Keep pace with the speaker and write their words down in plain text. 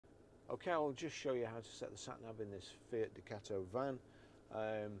Okay, I'll just show you how to set the sat-nav in this Fiat Ducato van.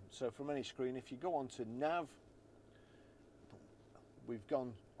 So from any screen, if you go onto nav, we've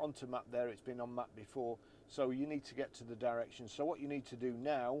gone onto map there, it's been on map before, so you need to get to the direction. So what you need to do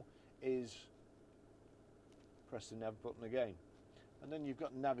now is press the nav button again, and then you've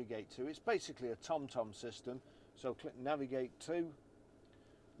got navigate to. It's basically a TomTom system, so click navigate to.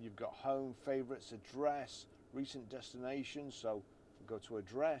 You've got home, favorites, address, recent destinations, so we'll go to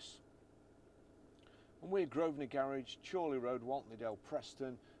address. And we're Grosvenor Garage, Chorley Road, Waltleydale,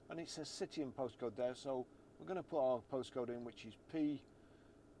 Preston, and it says city and postcode there, so we're going to put our postcode in, which is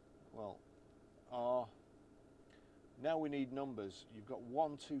R. Now we need numbers. You've got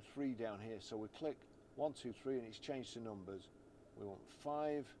 1, 2, 3 down here, so we click 1, 2, 3 and it's changed to numbers. We want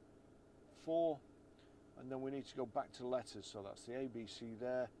 5, 4, and then we need to go back to letters, so that's the A, B, C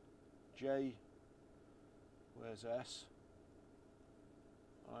there, J, where's S?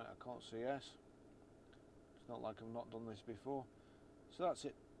 Alright, I can't see S. It's not like I've not done this before. So that's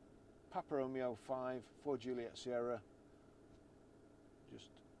it. Papa Romeo 5, 4 Juliet Sierra. Just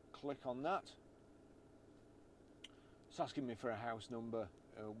click on that. It's asking me for a house number.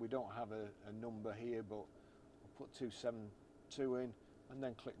 We don't have a number here, but I'll put 272 in and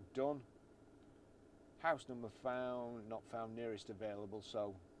then click done. House number found, not found, nearest available,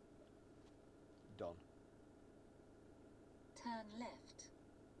 so done. Turn left.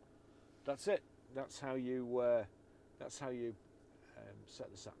 That's it. That's how you set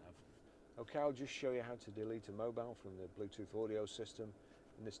the sat nav. Okay, I'll just show you how to delete a mobile from the Bluetooth audio system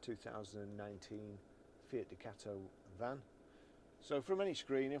in this 2019 Fiat Ducato van. So from any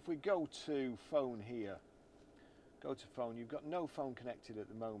screen, if we go to phone here, go to phone, you've got no phone connected at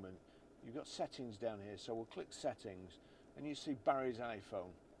the moment. You've got settings down here, so we'll click settings and you see Barry's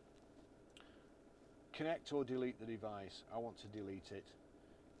iPhone. Connect or delete the device. I want to delete it.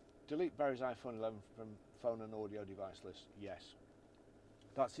 Delete Barry's iPhone 11 from phone and audio device list. Yes.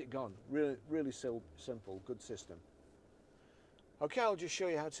 That's it gone. Really simple, good system. Okay, I'll just show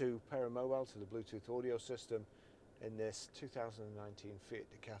you how to pair a mobile to the Bluetooth audio system in this 2019 Fiat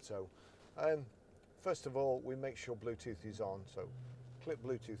Ducato. First of all, we make sure Bluetooth is on, so click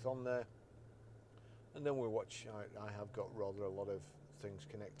Bluetooth on there, and then we watch. I have got rather a lot of things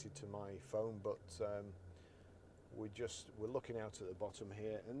connected to my phone, but we're looking out at the bottom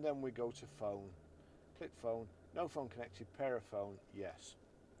here, and then we go to phone. Click phone. No phone connected. Pair a phone. Yes.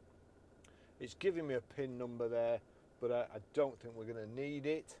 It's giving me a PIN number there, but I don't think we're going to need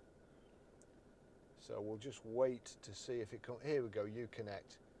it. So we'll just wait to see if it comes. Here we go.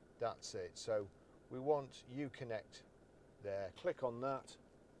 Uconnect. That's it. So we want Uconnect there. Click on that.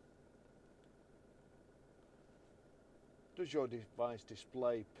 Does your device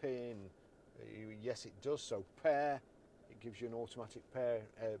display PIN? Yes, it does. So pair. It gives you an automatic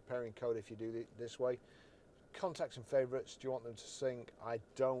pairing code if you do it this way. Contacts and favourites. Do you want them to sync? I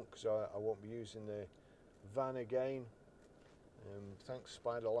don't, because I won't be using the van again. Thanks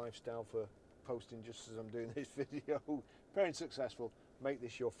Spider Lifestyle for posting just as I'm doing this video. Pairing successful. Make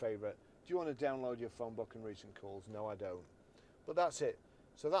this your favourite. Do you want to download your phone book and recent calls? No, I don't. But that's it.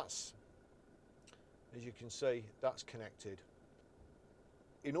 So that's, as you can see, that's connected.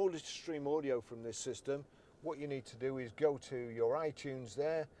 In order to stream audio from this system, what you need to do is go to your iTunes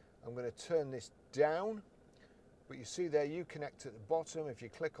there. I'm going to turn this down, but you see there Uconnect at the bottom. If you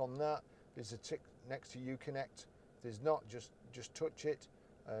click on that, there's a tick next to Uconnect. If there's not, just touch it.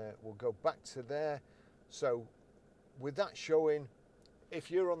 We'll go back to there. So with that showing,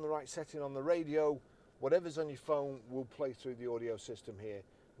 if you're on the right setting on the radio, whatever's on your phone will play through the audio system here.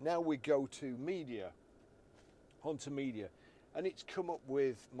 Now we go to media, onto media. And it's come up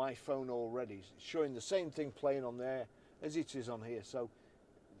with my phone already. It's showing the same thing playing on there as it is on here. So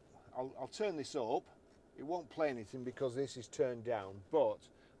I'll turn this up. It won't play anything because this is turned down, but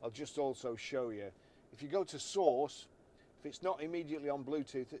I'll just also show you. If you go to source, if it's not immediately on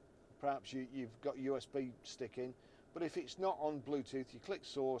Bluetooth, perhaps you've got USB stick in, but if it's not on Bluetooth, you click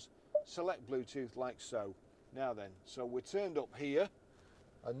source, select Bluetooth like so. Now then, so we're turned up here.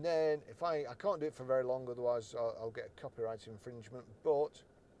 And then, if I can't do it for very long, otherwise I'll get a copyright infringement, but...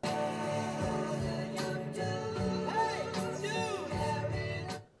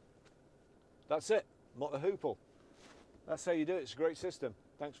 That's it, Not the Hoople. That's how you do it, it's a great system.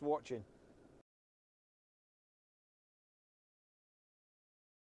 Thanks for watching.